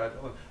quite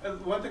fragile. And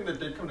one thing that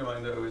did come to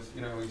mind, though, is,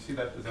 you know, you see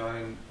that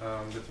design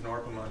that's an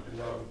orpiment,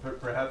 and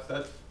perhaps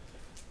that's,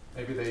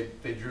 maybe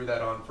they drew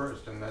that on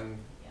first, and then,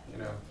 you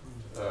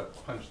know,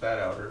 punch that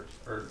out,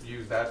 or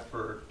use that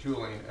for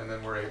tooling, and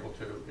then we're able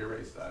to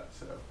erase that.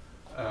 So,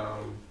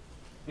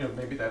 you know,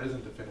 maybe that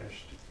isn't a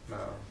finished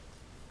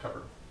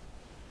cover,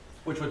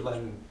 which would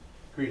lend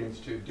credence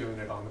to doing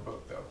it on the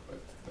book, though. But.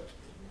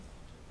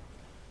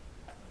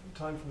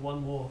 Time for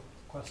one more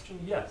question.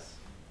 Yes.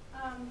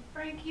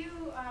 Frank,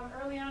 you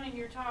early on in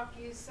your talk,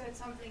 you said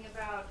something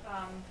about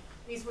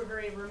these were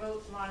very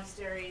remote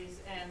monasteries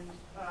and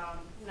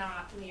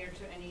not near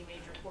to any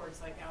major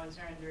ports like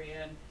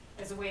Alexandria, and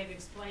as a way of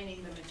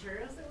explaining the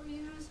materials that were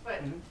used.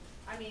 But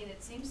I mean,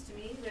 it seems to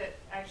me that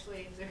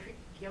actually they're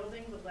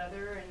gilding the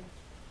leather and,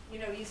 you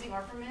know, using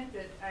ornament,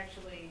 that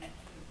actually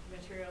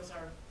materials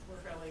were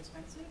fairly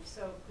expensive.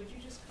 So could you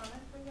just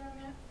comment further on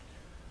that?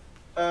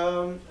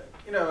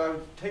 You know,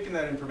 I've taken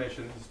that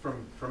information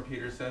from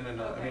Peterson,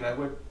 and I mean,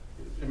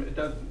 it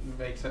does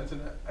make sense,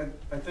 and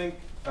I think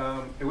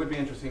it would be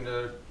interesting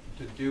to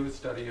do a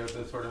study of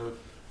the sort of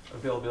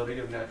availability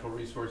of natural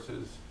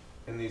resources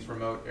in these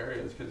remote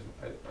areas, because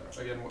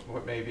again,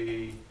 what may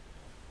be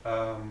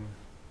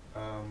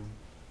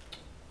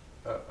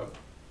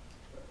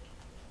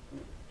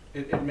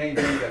it may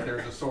be that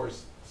there's a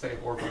source, say,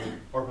 of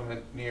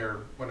ornament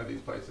near one of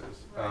these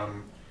places,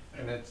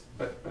 and it's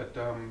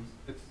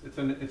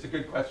a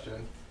good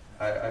question.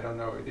 I don't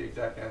know the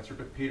exact answer,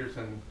 but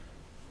Peterson,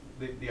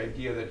 the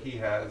idea that he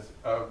has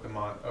of the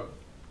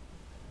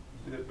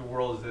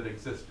worlds that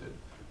existed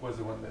was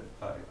the one that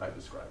I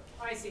described.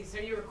 I see. So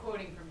you were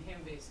quoting from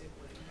him, basically.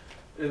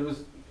 It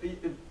was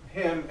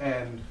him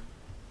and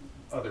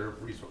other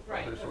sources.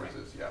 Okay.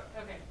 Yeah.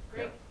 Okay.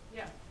 Great.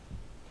 Yeah.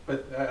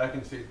 But I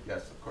can see,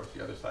 yes, of course,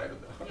 the other side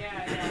of the.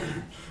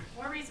 Yeah.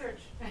 More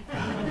research.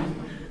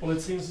 Well,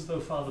 it seems as though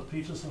Father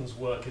Peterson's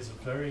work is a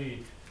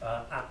very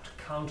apt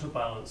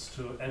counterbalance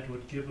to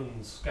Edward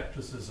Gibbon's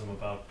skepticism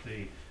about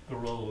the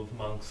role of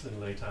monks in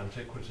late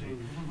antiquity.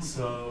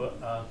 So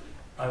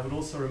I would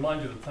also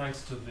remind you that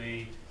thanks to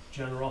the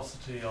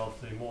generosity of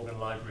the Morgan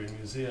Library and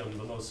Museum,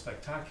 the most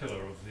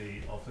spectacular of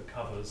the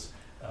covers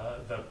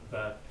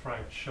that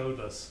Frank showed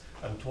us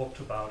and talked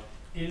about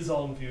is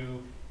on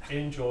view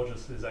in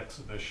Georges's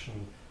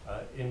exhibition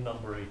in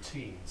number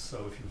 18.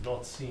 So if you've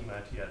not seen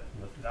that yet,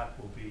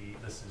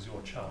 this is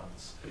your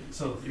chance.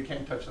 So you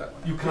can't touch that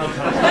one. You can't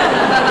touch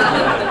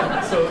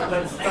that one. So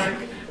let's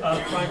thank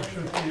Frank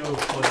Trujillo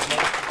for his